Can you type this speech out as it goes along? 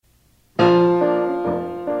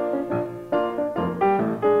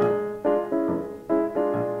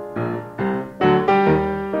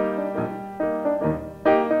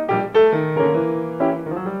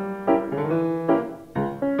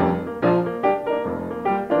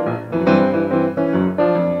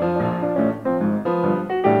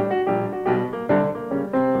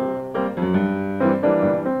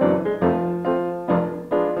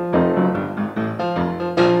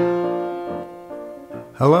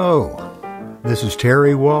Hello, this is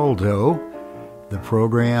Terry Waldo. The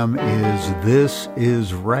program is This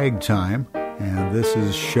is Ragtime, and this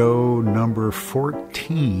is show number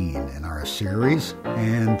 14 in our series.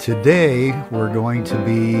 And today we're going to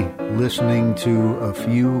be listening to a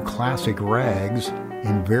few classic rags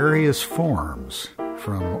in various forms,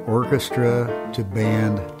 from orchestra to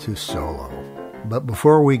band to solo. But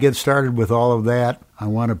before we get started with all of that, I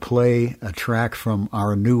want to play a track from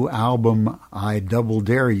our new album, I Double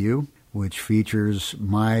Dare You, which features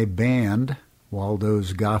my band,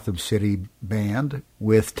 Waldo's Gotham City Band,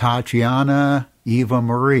 with Tatiana Eva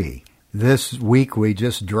Marie. This week we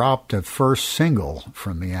just dropped a first single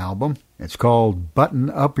from the album. It's called Button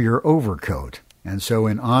Up Your Overcoat. And so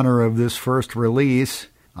in honor of this first release,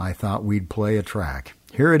 I thought we'd play a track.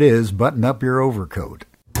 Here it is, Button Up Your Overcoat.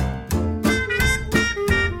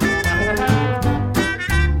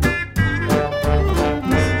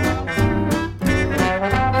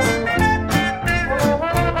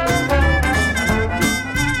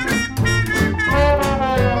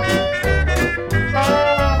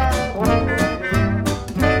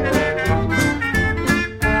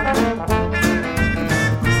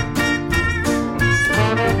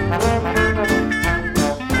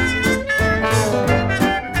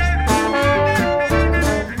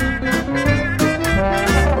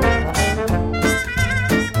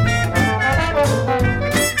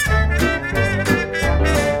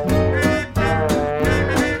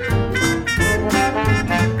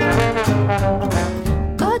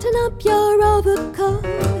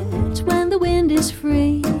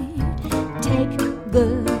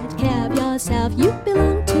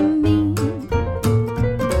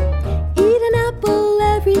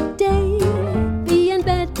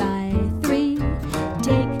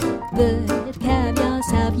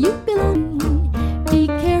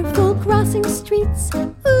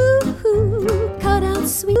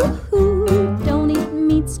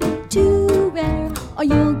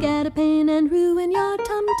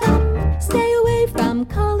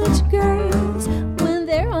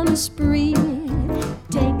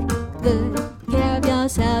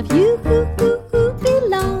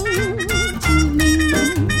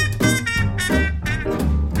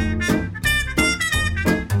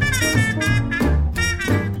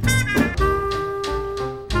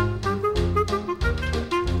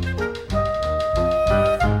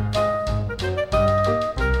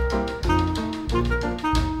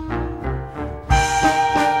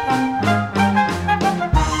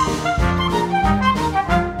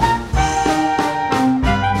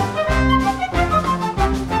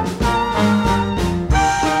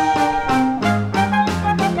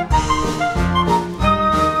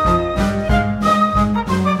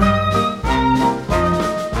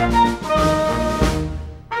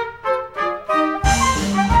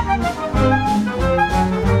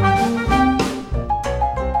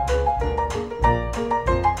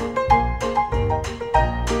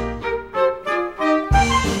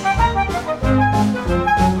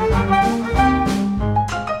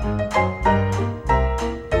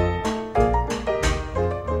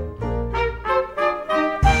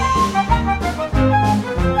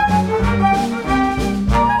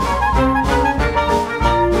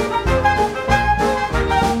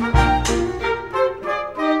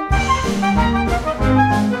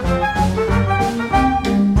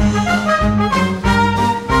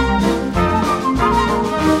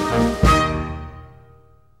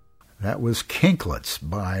 Kinklets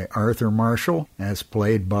by Arthur Marshall, as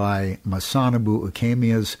played by Masanobu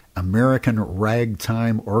Ukemiya's American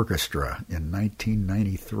Ragtime Orchestra in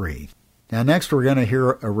 1993. Now next we're going to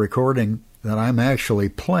hear a recording that I'm actually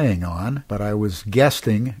playing on, but I was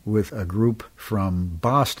guesting with a group from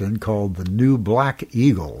Boston called the New Black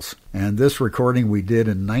Eagles. And this recording we did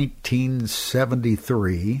in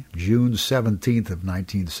 1973, June 17th of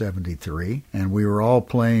 1973, and we were all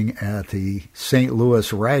playing at the St.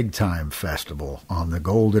 Louis Ragtime Festival on the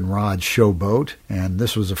Goldenrod Showboat, and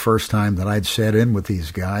this was the first time that I'd sat in with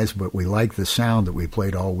these guys, but we liked the sound that we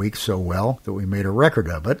played all week so well that we made a record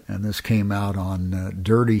of it, and this came out on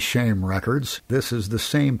Dirty Shame Records. This is the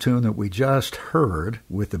same tune that we just heard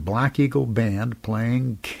with the Black Eagle Band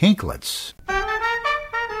playing Kinklets.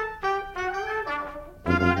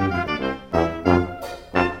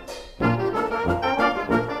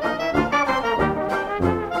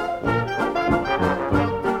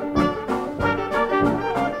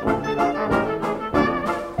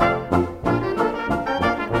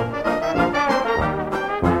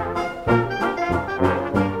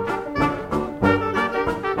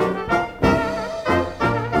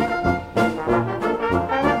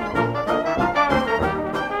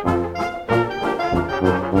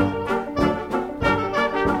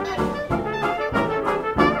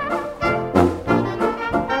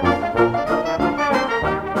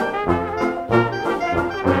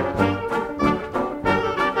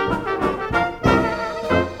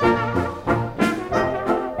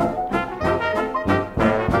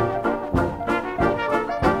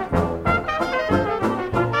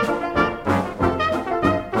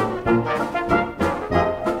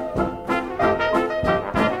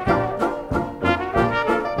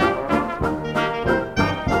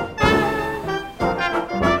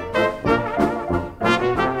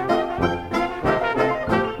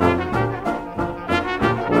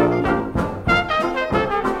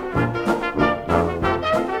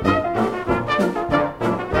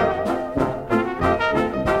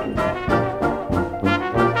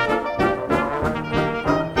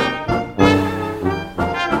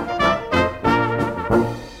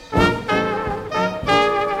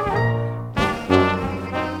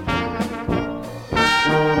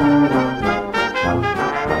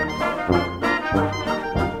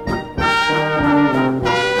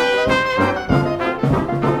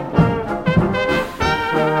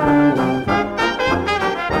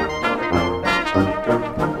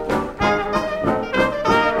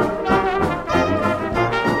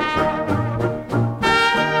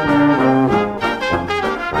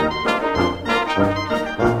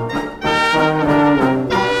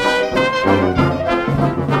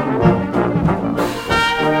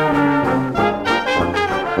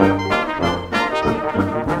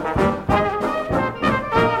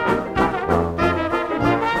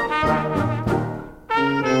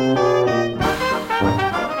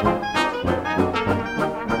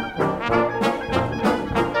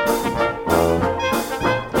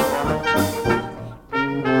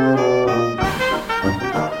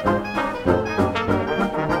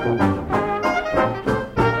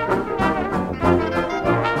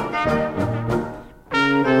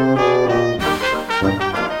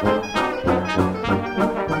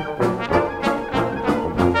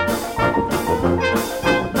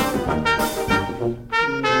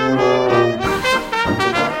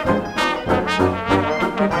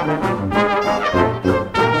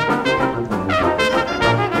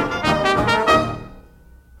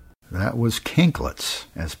 was Kinklets,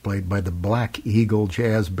 as played by the Black Eagle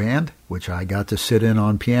Jazz Band, which I got to sit in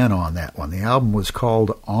on piano on that one. The album was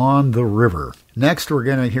called On the River. Next, we're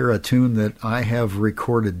going to hear a tune that I have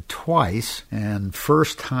recorded twice, and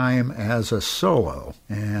first time as a solo.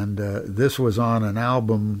 And this was on an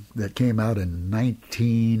album that came out in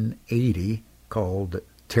 1980 called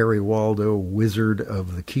Terry Waldo, Wizard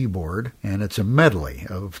of the Keyboard, and it's a medley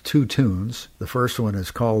of two tunes. The first one is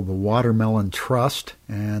called The Watermelon Trust,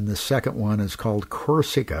 and the second one is called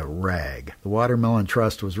Corsica Rag. The Watermelon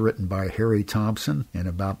Trust was written by Harry Thompson in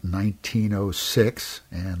about 1906,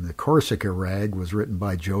 and the Corsica Rag was written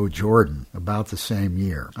by Joe Jordan about the same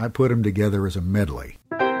year. I put them together as a medley.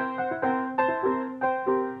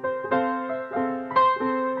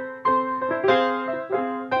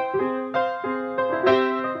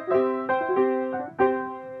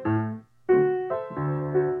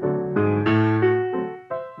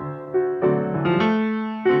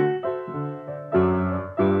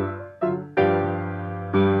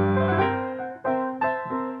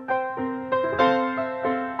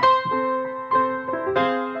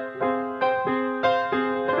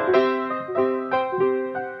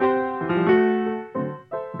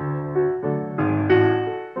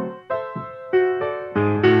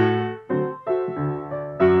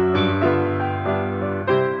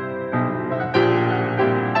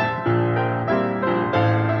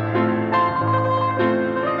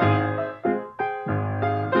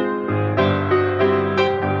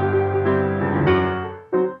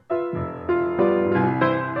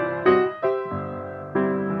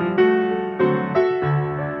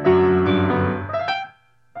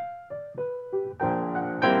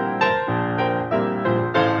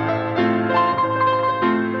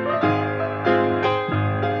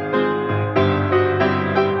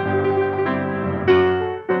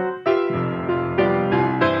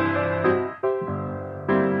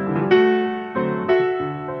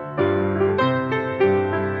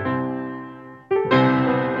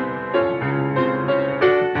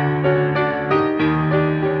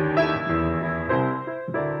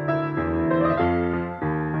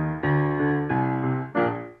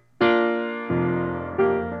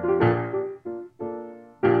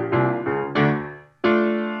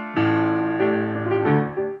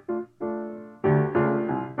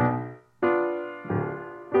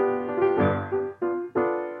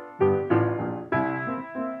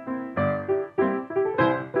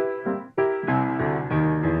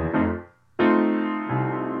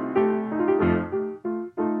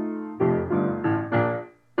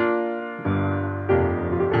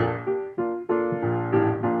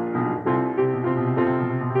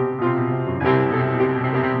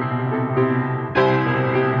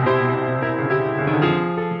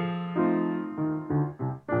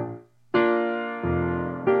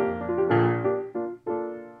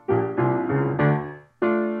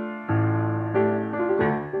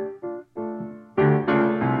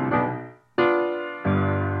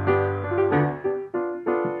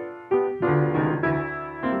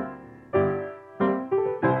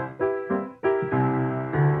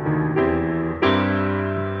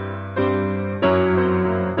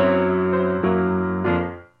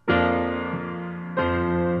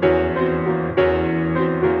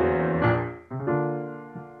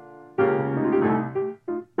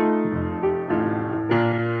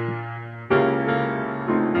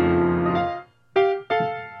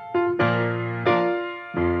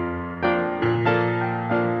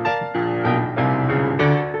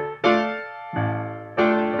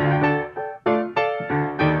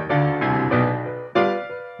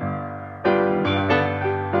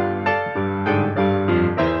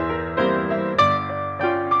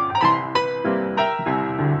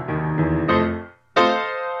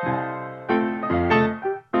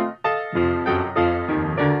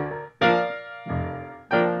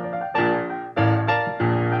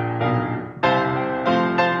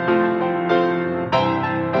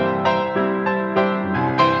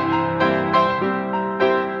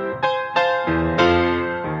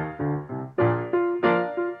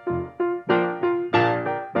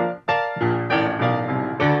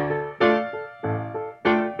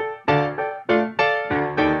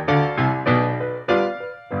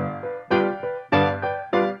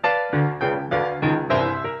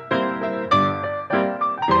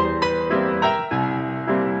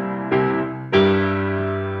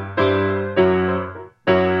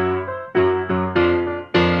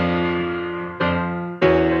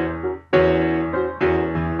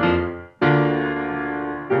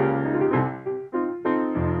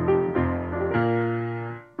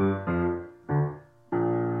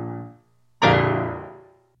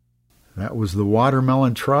 That was the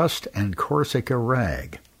Watermelon Trust and Corsica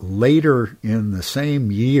Rag. later in the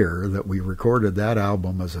same year that we recorded that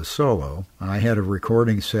album as a solo, I had a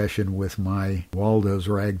recording session with my Waldo's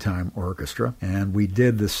Ragtime Orchestra, and we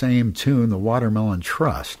did the same tune, the Watermelon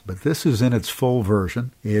Trust, but this is in its full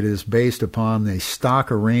version. It is based upon the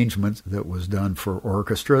stock arrangement that was done for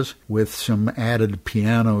orchestras with some added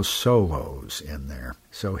piano solos in there.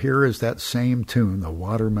 So here is that same tune, the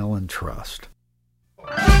Watermelon Trust.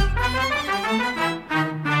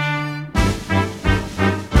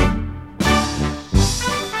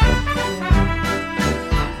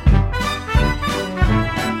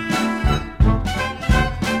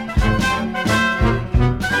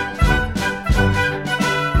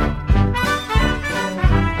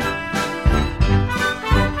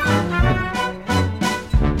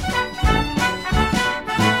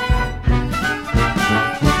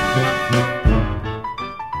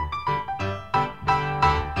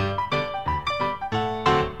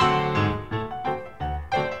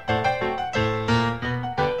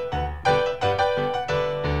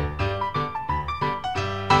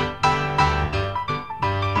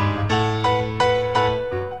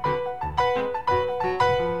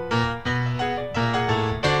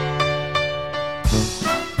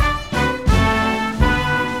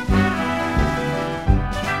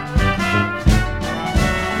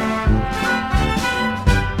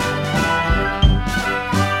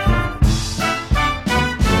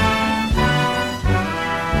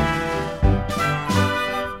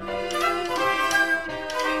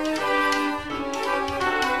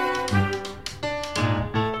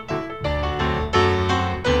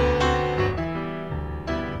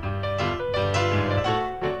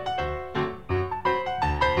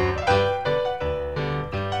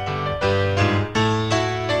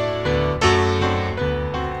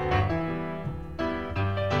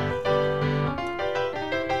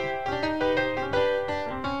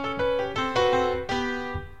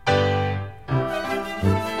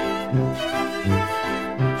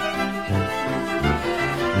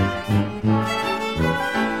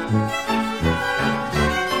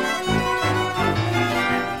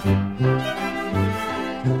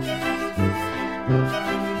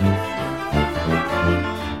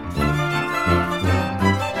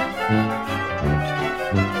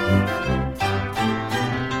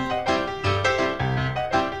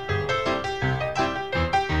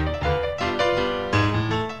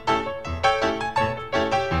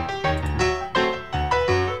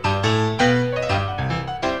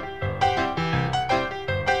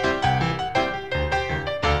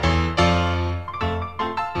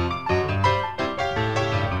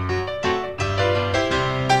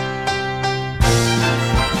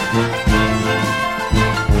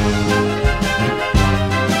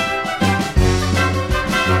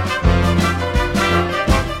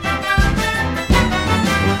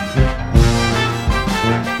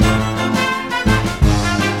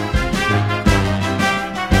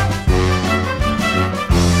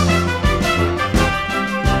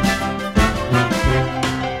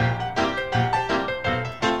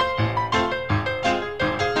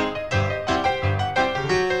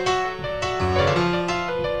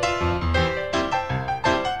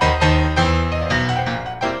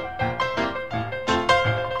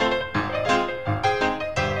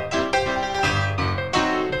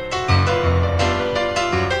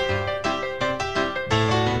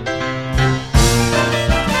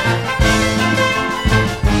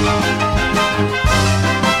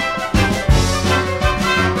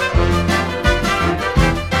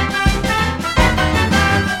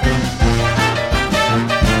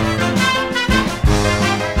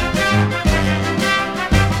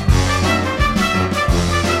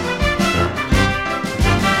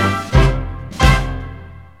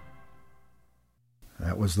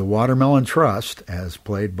 Was the Watermelon Trust, as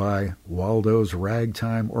played by Waldo's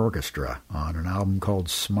Ragtime Orchestra on an album called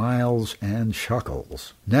Smiles and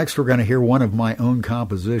Chuckles. Next, we're going to hear one of my own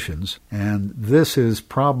compositions, and this is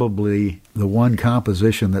probably the one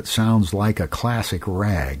composition that sounds like a classic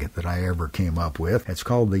rag that I ever came up with. It's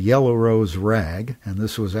called the Yellow Rose Rag, and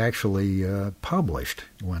this was actually published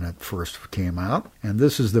when it first came out. And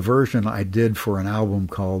this is the version I did for an album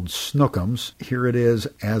called Snookums. Here it is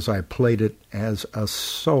as I played it as a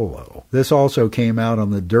solo. This also came out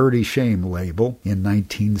on the Dirty Shame label in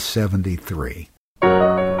 1973.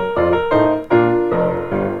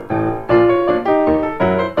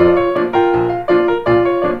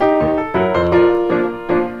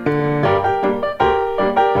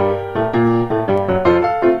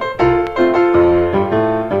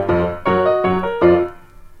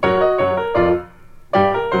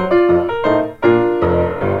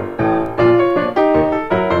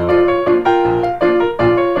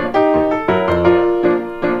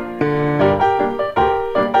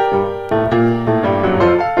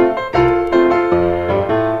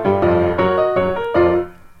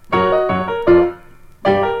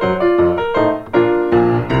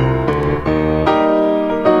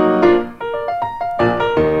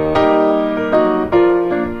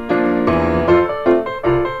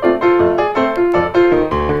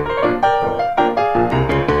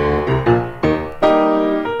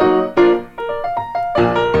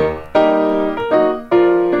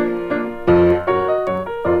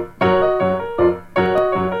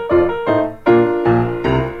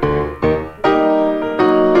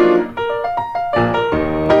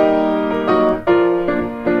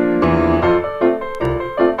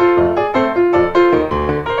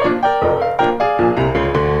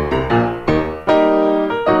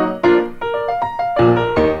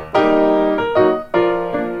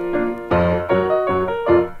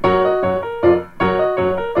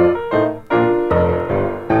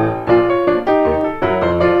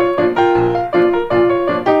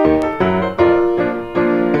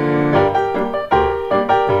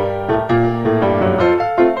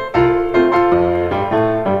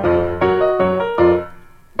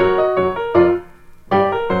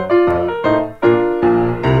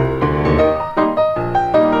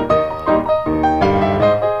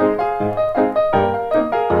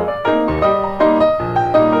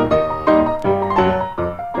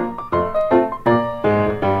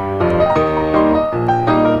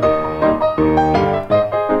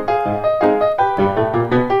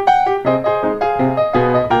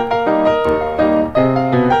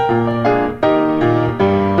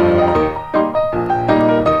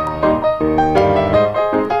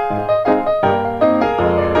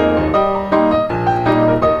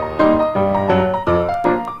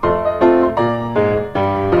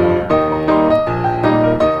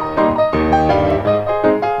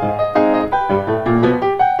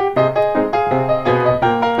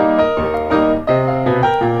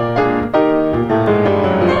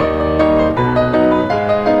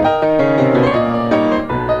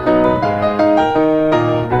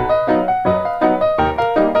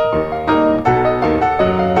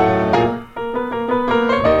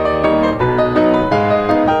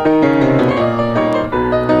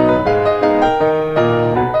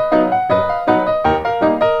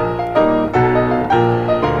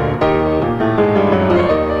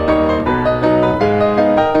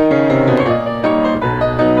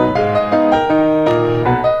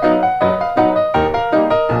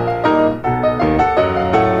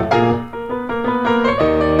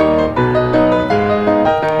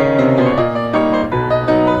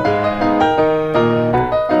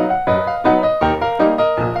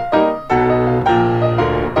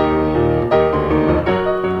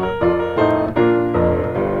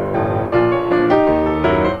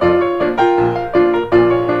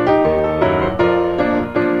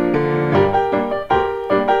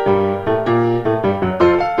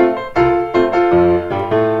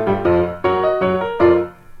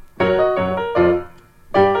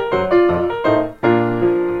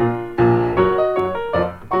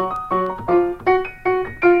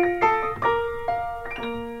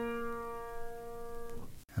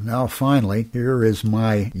 finally, here is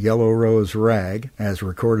my Yellow Rose Rag, as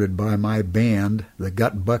recorded by my band, the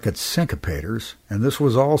Gut Bucket Syncopators, and this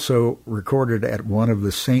was also recorded at one of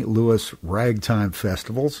the St. Louis Ragtime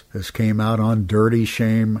festivals. This came out on Dirty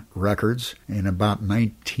Shame Records in about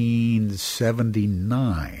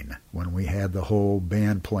 1979, when we had the whole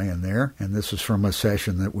band playing there. And this is from a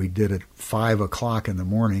session that we did at 5 o'clock in the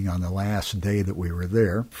morning on the last day that we were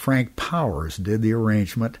there. Frank Powers did the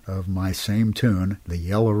arrangement of my same tune, the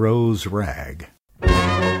Yellow Rose Rag.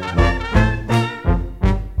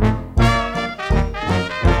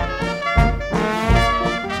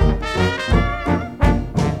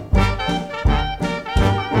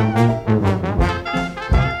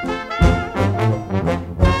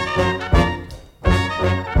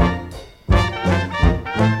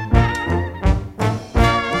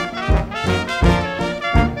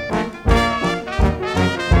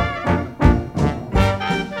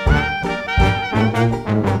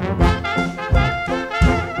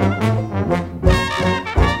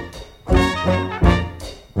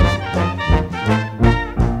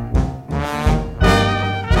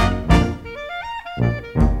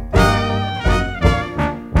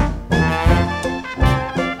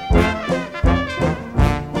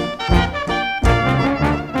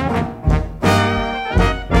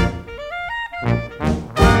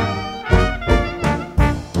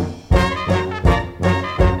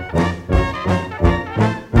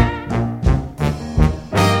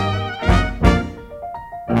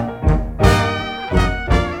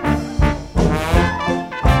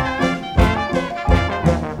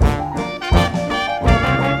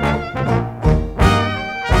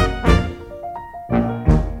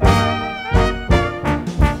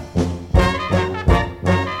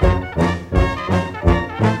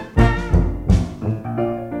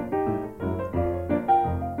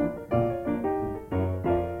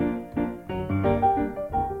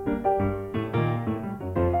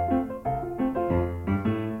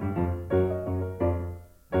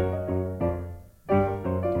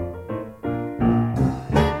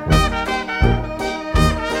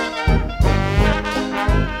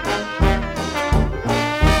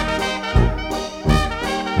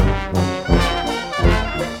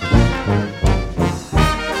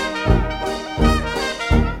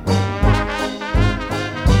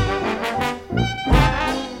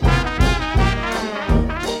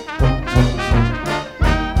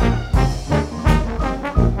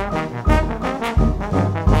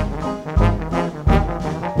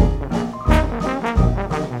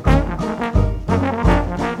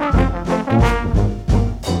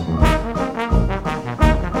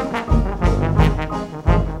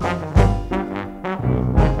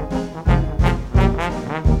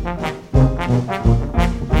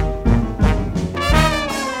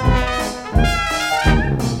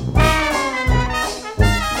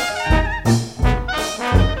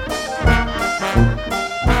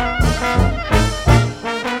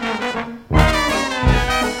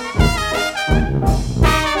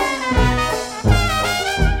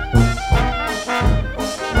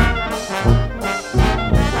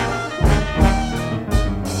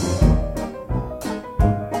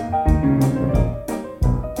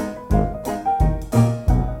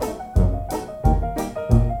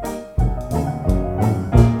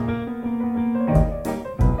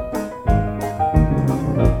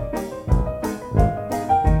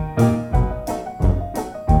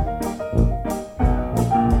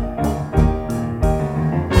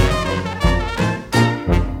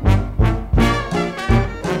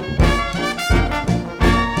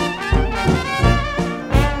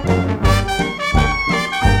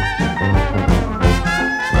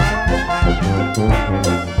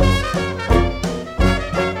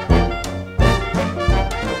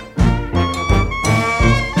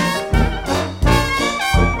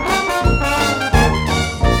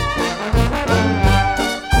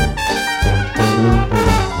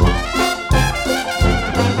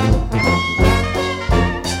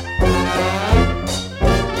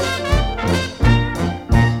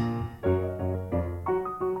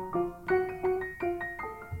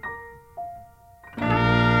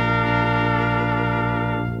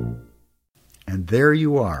 There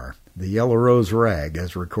you are, the Yellow Rose Rag,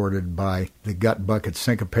 as recorded by the Gut Bucket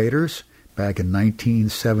Syncopators back in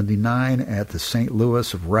 1979 at the St.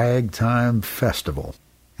 Louis Ragtime Festival.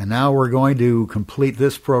 And now we're going to complete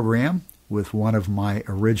this program with one of my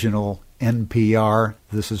original NPR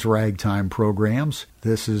This Is Ragtime programs.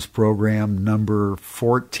 This is program number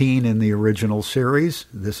 14 in the original series.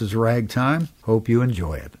 This is Ragtime. Hope you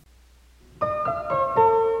enjoy it.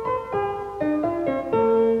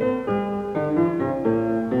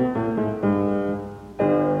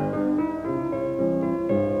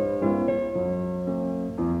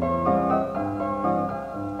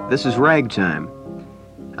 This is Ragtime.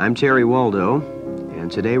 I'm Terry Waldo,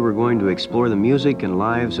 and today we're going to explore the music and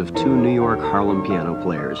lives of two New York Harlem piano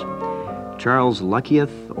players, Charles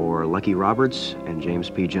Luckieth, or Lucky Roberts, and James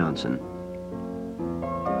P. Johnson.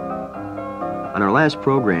 On our last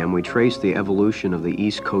program, we traced the evolution of the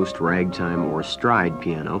East Coast ragtime or stride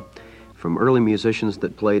piano from early musicians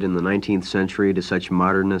that played in the 19th century to such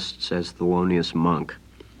modernists as Thelonious Monk.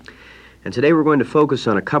 And today we're going to focus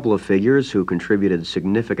on a couple of figures who contributed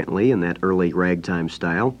significantly in that early ragtime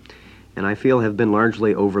style, and I feel have been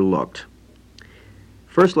largely overlooked.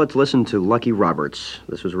 First, let's listen to Lucky Roberts.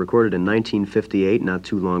 This was recorded in 1958, not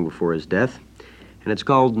too long before his death, and it's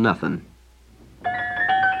called Nothin'.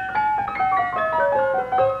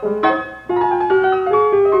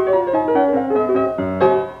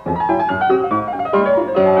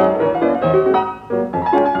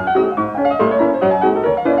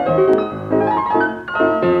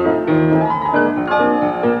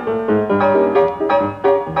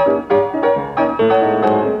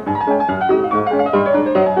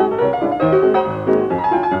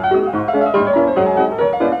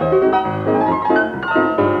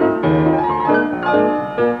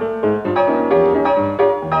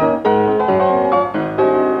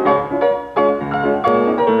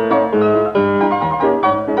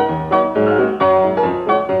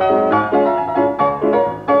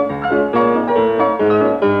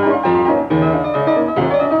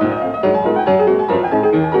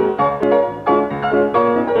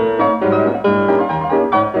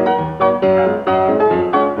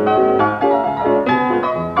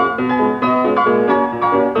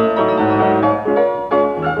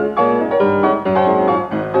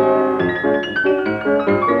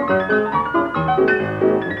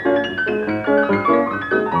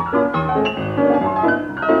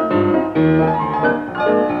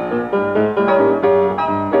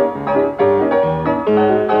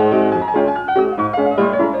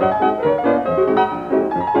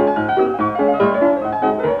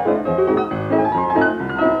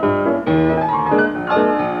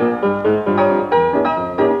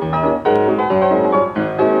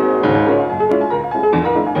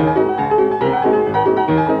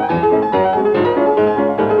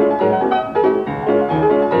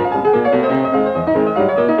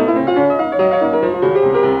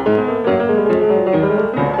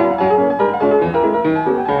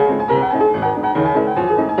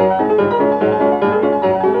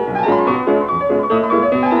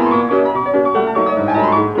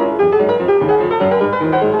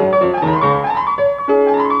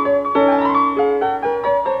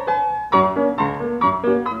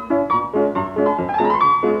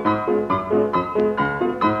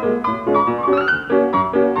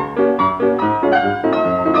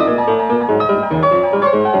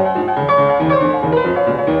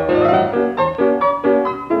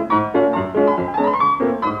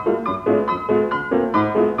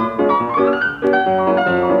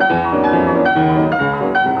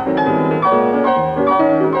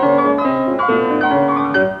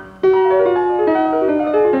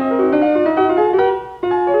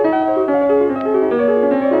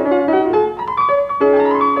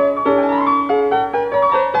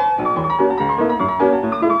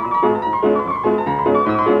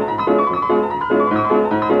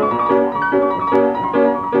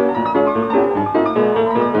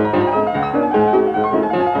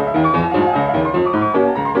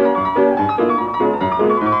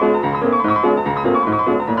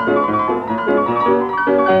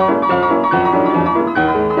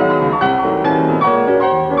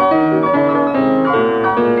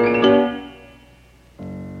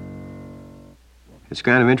 It's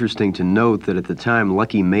kind of interesting to note that at the time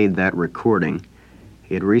Lucky made that recording,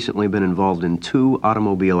 he had recently been involved in 2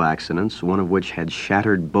 automobile accidents, one of which had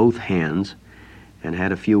shattered both hands, and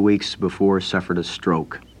had a few weeks before suffered a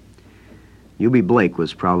stroke. Eubie Blake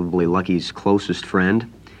was probably Lucky's closest friend,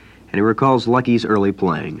 and he recalls Lucky's early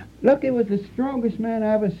playing. Lucky was the strongest man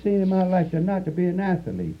I ever seen in my life, and not to be an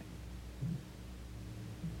athlete.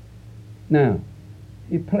 Now,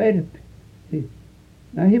 he played it.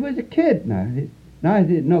 Now, he was a kid now. Now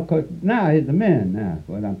he's a man now,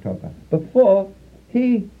 what I'm talking about. Before,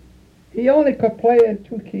 he only could play in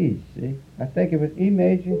 2 keys, see? I think it was E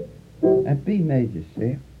major and B major,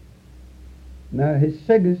 see? Now his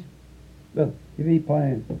singers, look, if he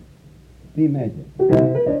playing B major.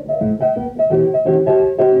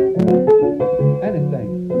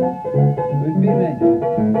 Anything with B major.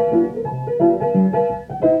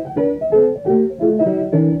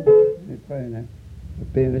 He's playing that. He's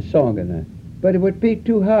playing a song in that. But it would be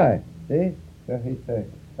too high, see? So he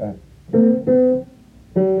said,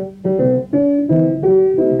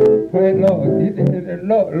 play low,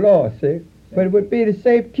 low, see? But it would be the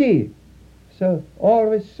same key. So all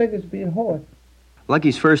of his singers be hoarse.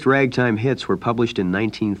 Lucky's first ragtime hits were published in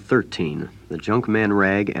 1913, The Junkman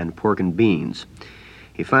Rag and Pork and Beans.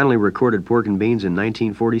 He finally recorded Pork and Beans in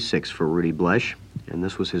 1946 for Rudy Blesh, and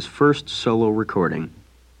this was his first solo recording.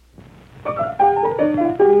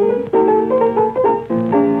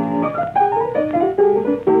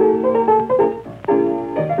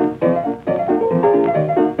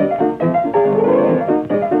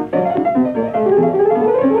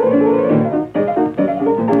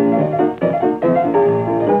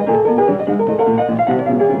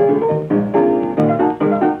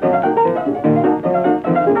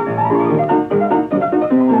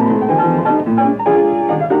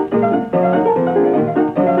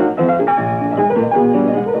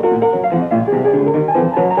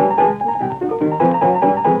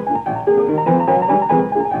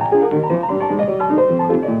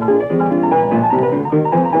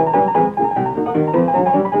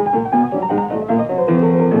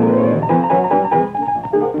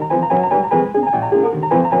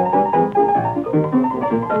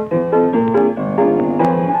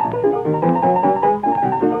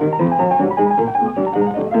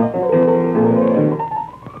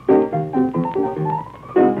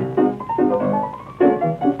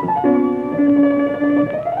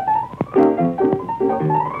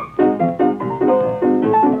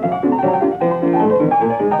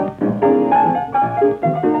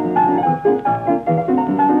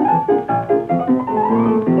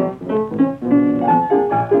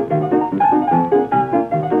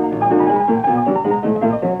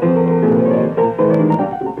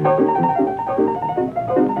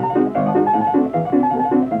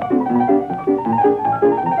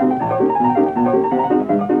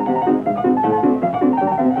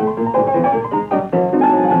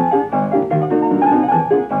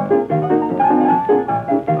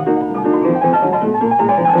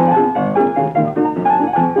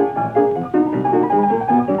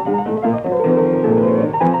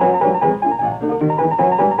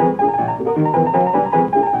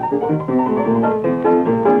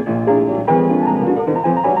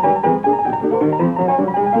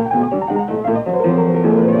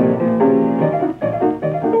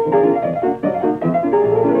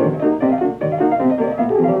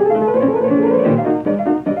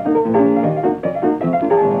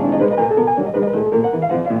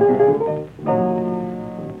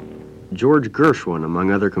 George Gershwin,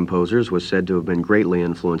 among other composers, was said to have been greatly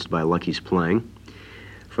influenced by Lucky's playing.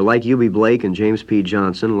 For like Eubie Blake and James P.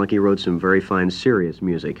 Johnson, Lucky wrote some very fine serious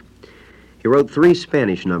music. He wrote 3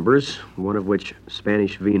 Spanish numbers, one of which,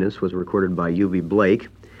 Spanish Venus, was recorded by Eubie Blake,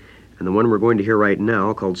 and the one we're going to hear right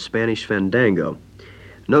now called Spanish Fandango.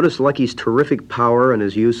 Notice Lucky's terrific power and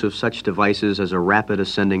his use of such devices as a rapid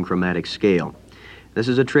ascending chromatic scale. This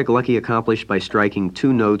is a trick Lucky accomplished by striking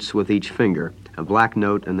 2 notes with each finger, a black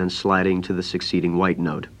note and then sliding to the succeeding white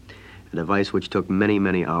note, a device which took many,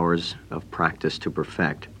 many hours of practice to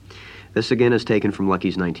perfect. This again is taken from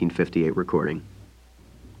Lucky's 1958 recording.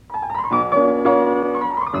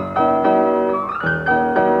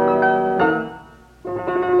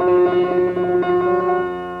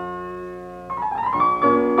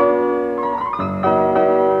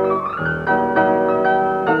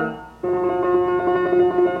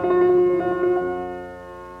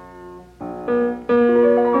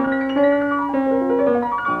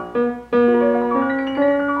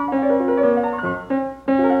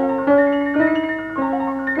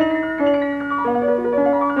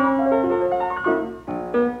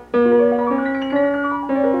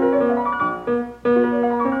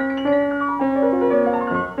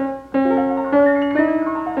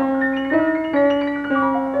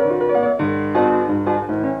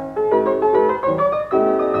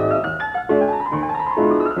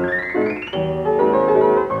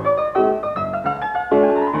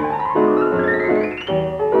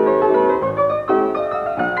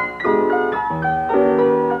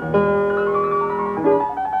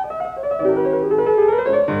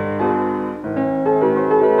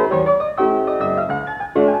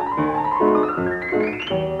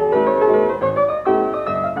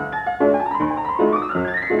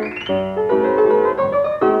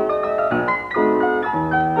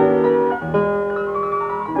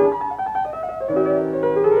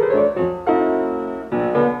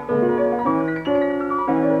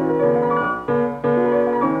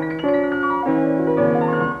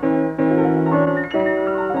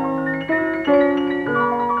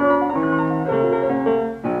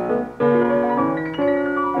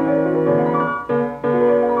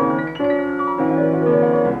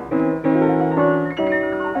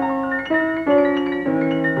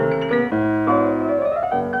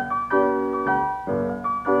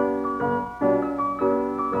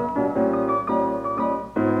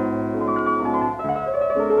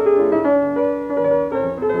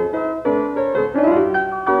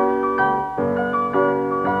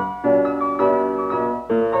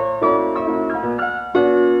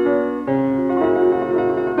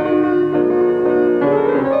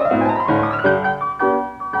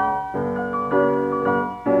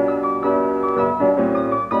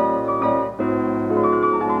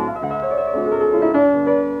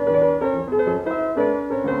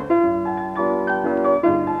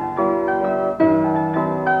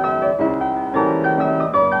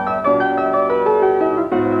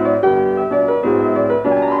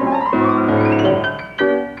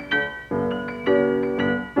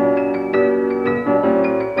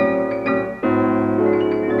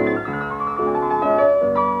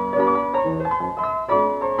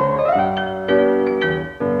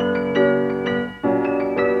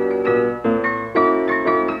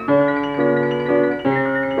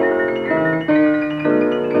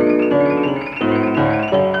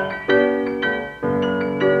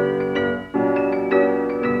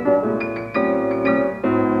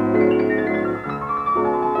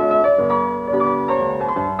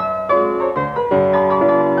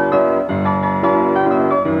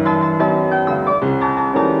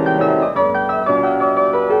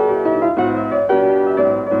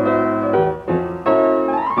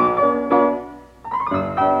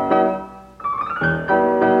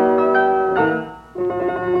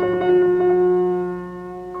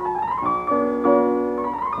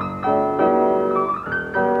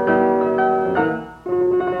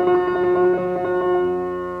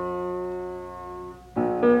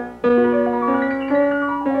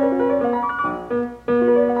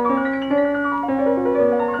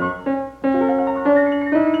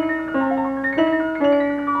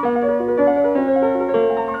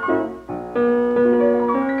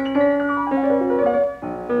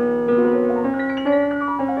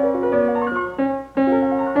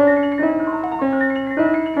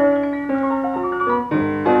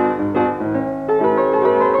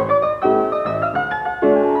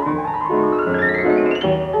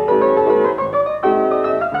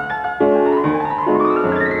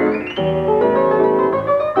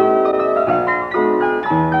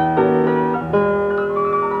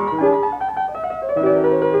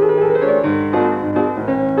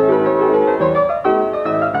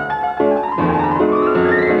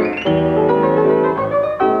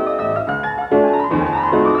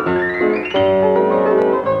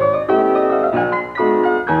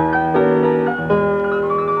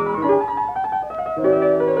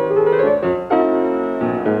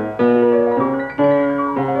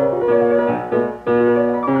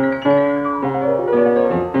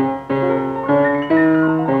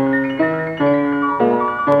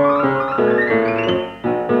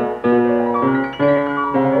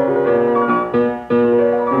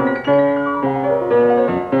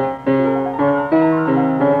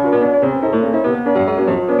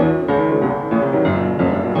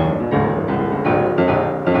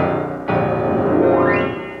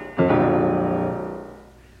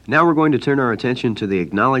 Now we're going to turn our attention to the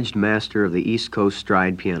acknowledged master of the East Coast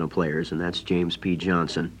stride piano players, and that's James P.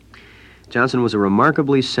 Johnson. Johnson was a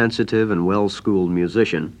remarkably sensitive and well-schooled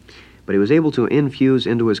musician, but he was able to infuse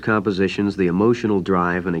into his compositions the emotional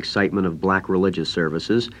drive and excitement of black religious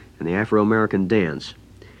services and the Afro-American dance.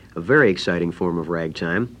 A very exciting form of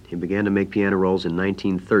ragtime. He began to make piano rolls in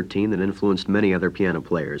 1913 that influenced many other piano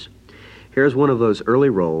players. Here's one of those early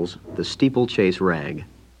rolls, the Steeplechase Rag.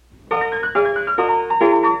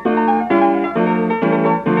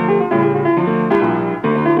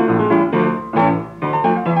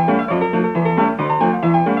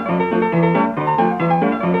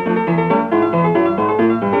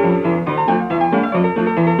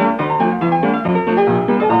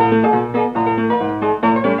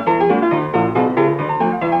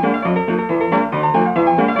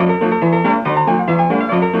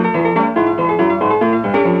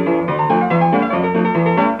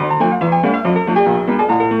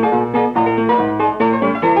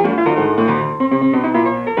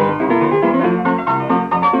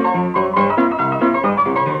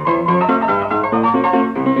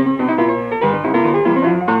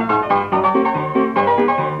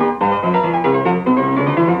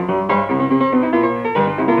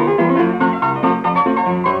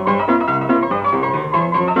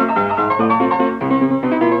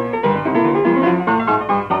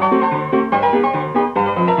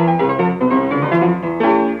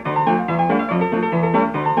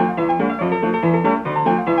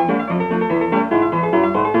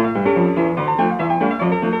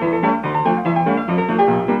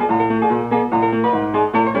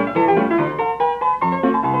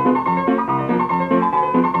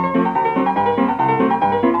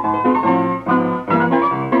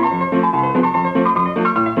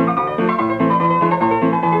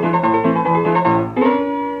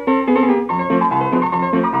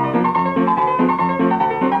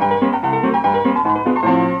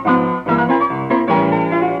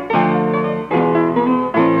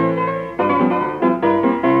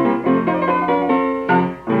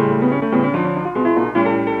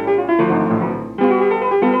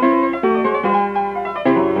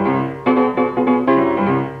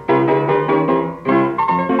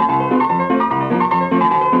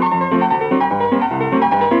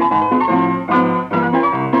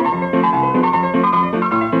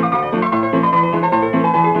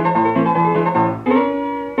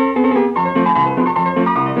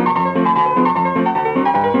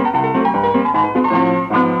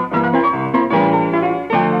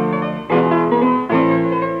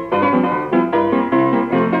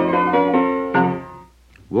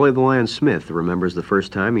 Willie the Lion Smith remembers the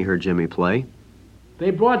first time he heard Jimmy play. They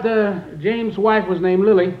brought James' wife was named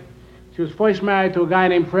Lily. She was first married to a guy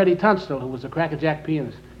named Freddie Tunstall, who was a crackerjack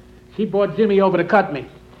pianist. She brought Jimmy over to cut me.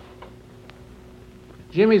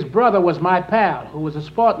 Jimmy's brother was my pal, who was a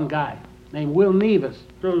sporting guy named Will Nevis.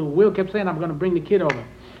 So Will kept saying, I'm going to bring the kid over. I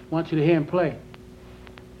want you to hear him play.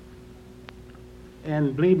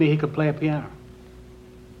 And believe me, he could play a piano.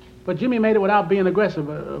 But Jimmy made it without being aggressive.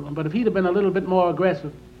 But if he'd have been a little bit more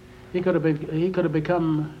aggressive, he could have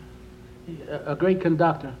become a great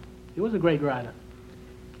conductor. He was a great writer.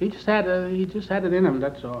 He just had it in him,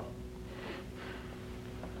 that's all.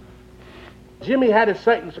 Jimmy had a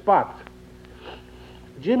certain spot.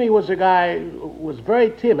 Jimmy was a guy who was very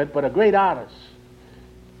timid, but a great artist.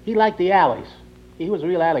 He liked the alleys. He was a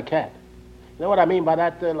real alley cat. You know what I mean by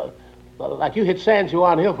that? Like you hit San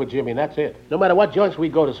Juan Hill for Jimmy, and that's it. No matter what joints we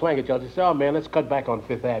go to, swanky joints, he said, oh man, let's cut back on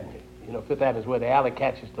Fifth Avenue. You know, Fifth Avenue is where the alley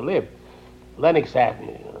cats used to live. Lenox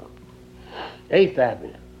Avenue, you know. 8th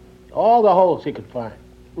Avenue. All the holes he could find.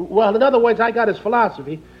 Well, in other words, I got his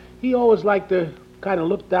philosophy. He always liked to kind of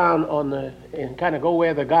look down on and kind of go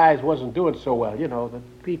where the guys wasn't doing so well. You know, the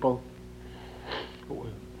people,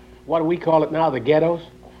 what do we call it now, the ghettos?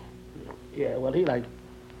 Yeah, well,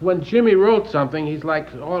 when Jimmy wrote something, he's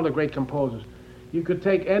like all the great composers. You could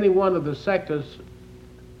take any one of the sectors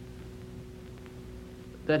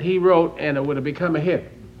that he wrote and it would have become a hit.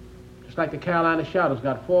 Just like the Carolina Shadows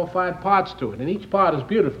got 4 or 5 parts to it, and each part is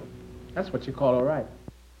beautiful. That's what you call all right.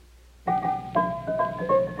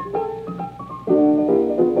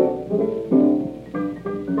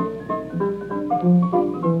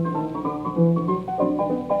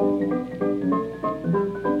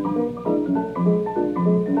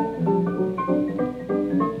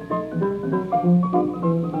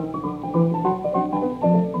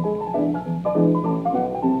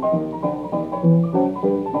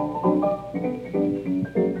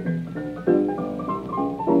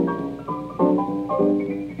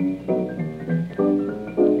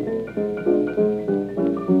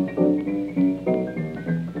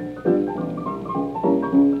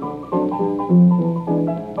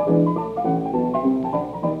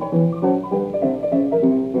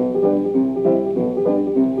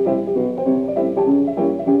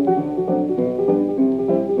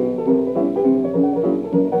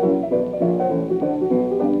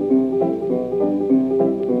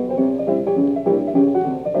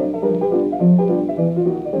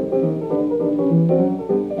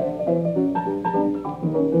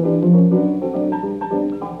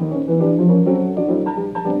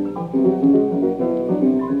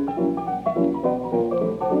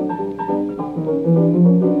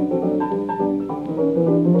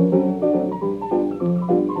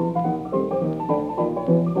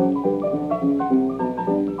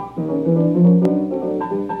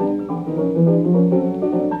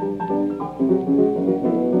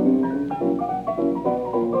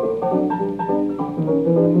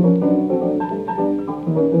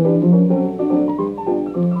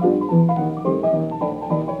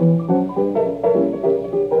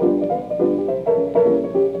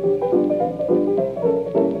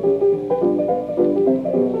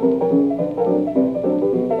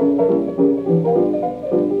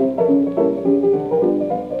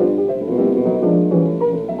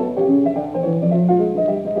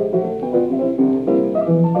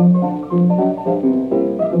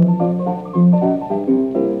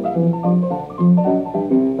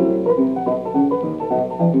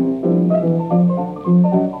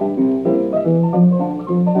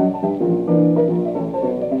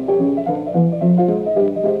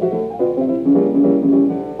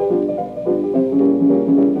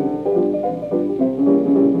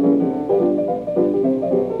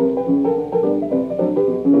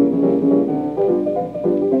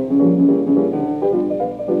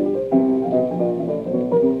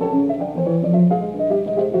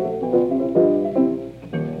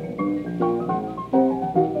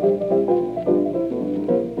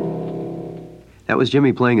 was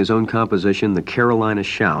Jimmy playing his own composition, The Carolina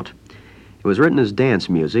Shout. It was written as dance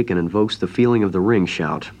music and invokes the feeling of the ring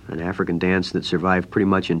shout, an African dance that survived pretty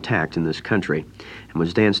much intact in this country and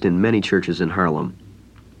was danced in many churches in Harlem.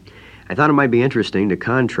 I thought it might be interesting to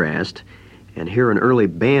contrast and hear an early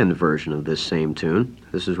band version of this same tune.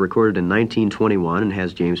 This was recorded in 1921 and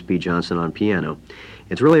has James P. Johnson on piano.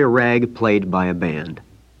 It's really a rag played by a band.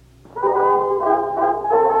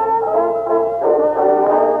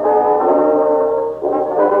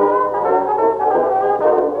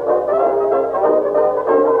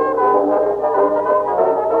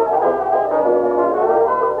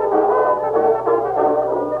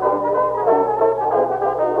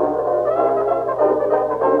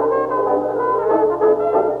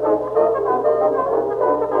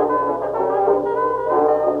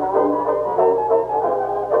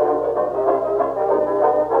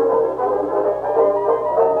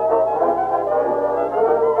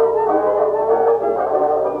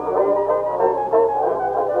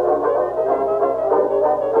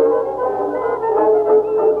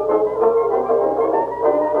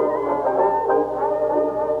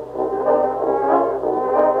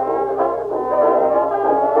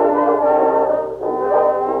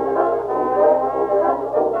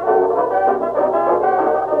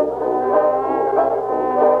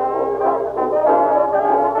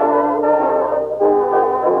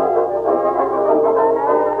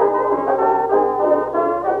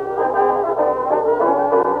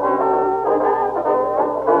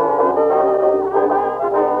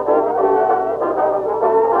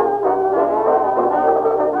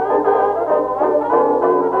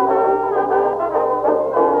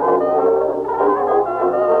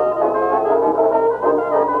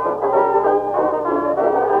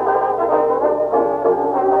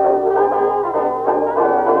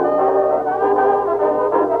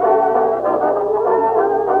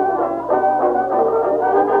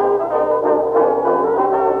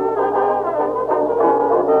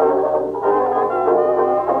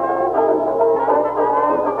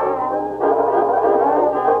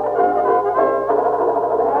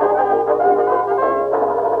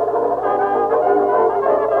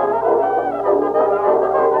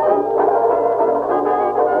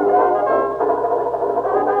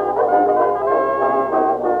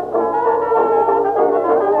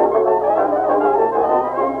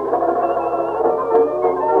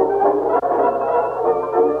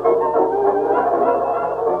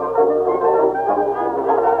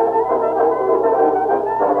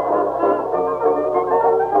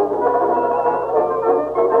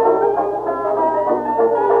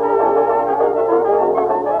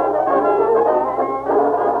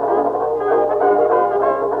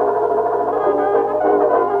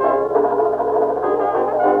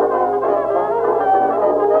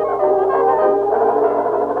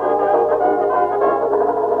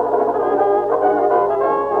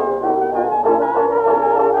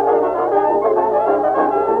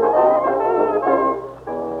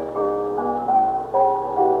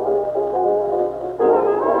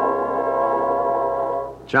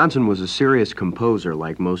 Johnson was a serious composer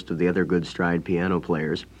like most of the other good stride piano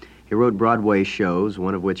players. He wrote Broadway shows,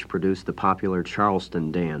 one of which produced the popular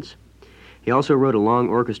Charleston dance. He also wrote a long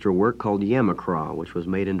orchestra work called Yamacraw, which was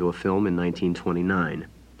made into a film in 1929.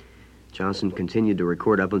 Johnson continued to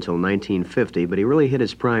record up until 1950, but he really hit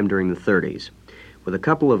his prime during the 30s. With a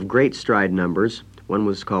couple of great stride numbers, one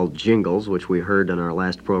was called Jingles, which we heard on our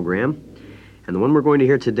last program, and the one we're going to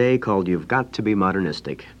hear today called You've Got to Be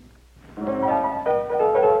Modernistic.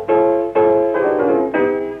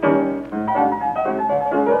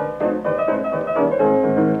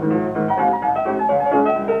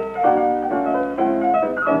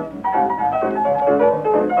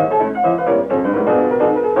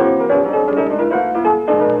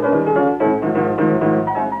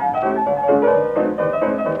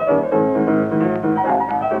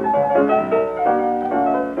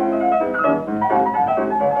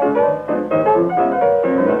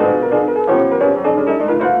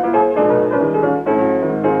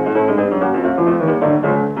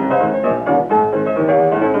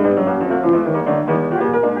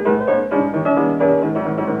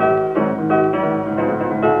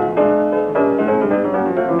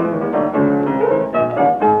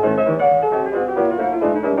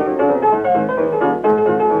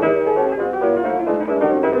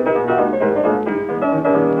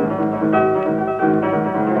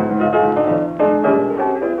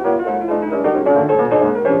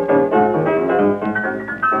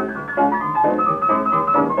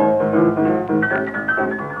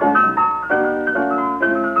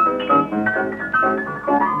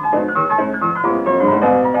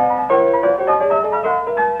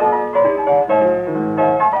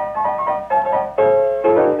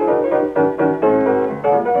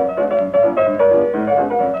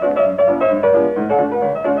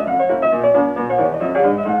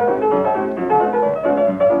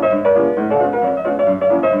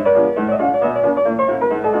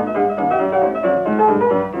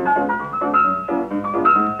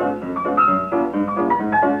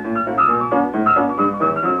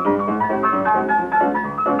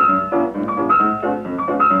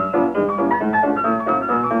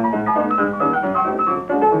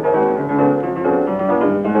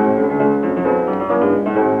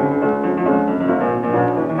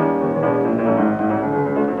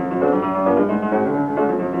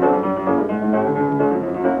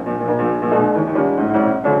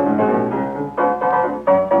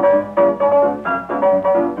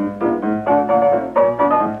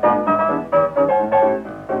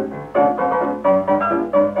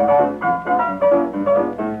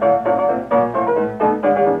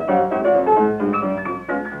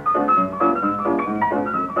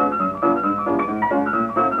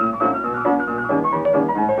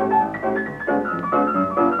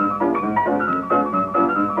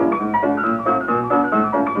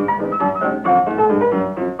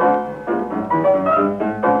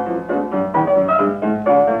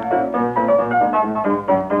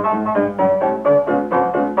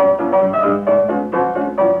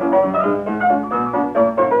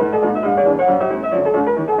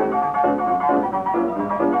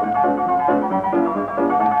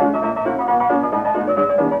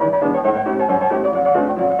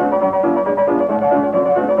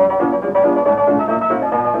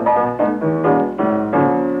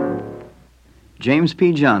 James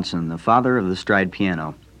P. Johnson, the father of the stride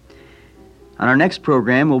piano. On our next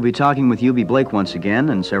program, we'll be talking with Eubie Blake once again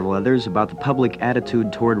and several others about the public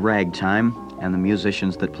attitude toward ragtime and the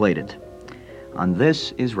musicians that played it. On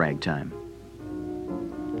This is Ragtime.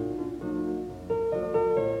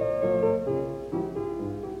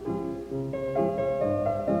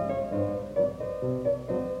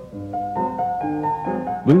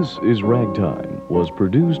 This is Ragtime was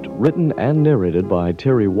produced, written, and narrated by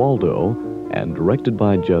Terry Waldo and directed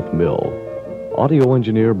by Jeff Mill. Audio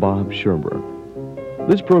engineer Bob Shermer.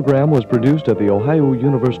 This program was produced at the Ohio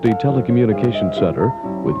University Telecommunications Center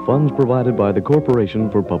with funds provided by the Corporation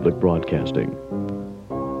for Public Broadcasting.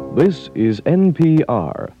 This is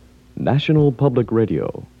NPR, National Public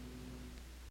Radio.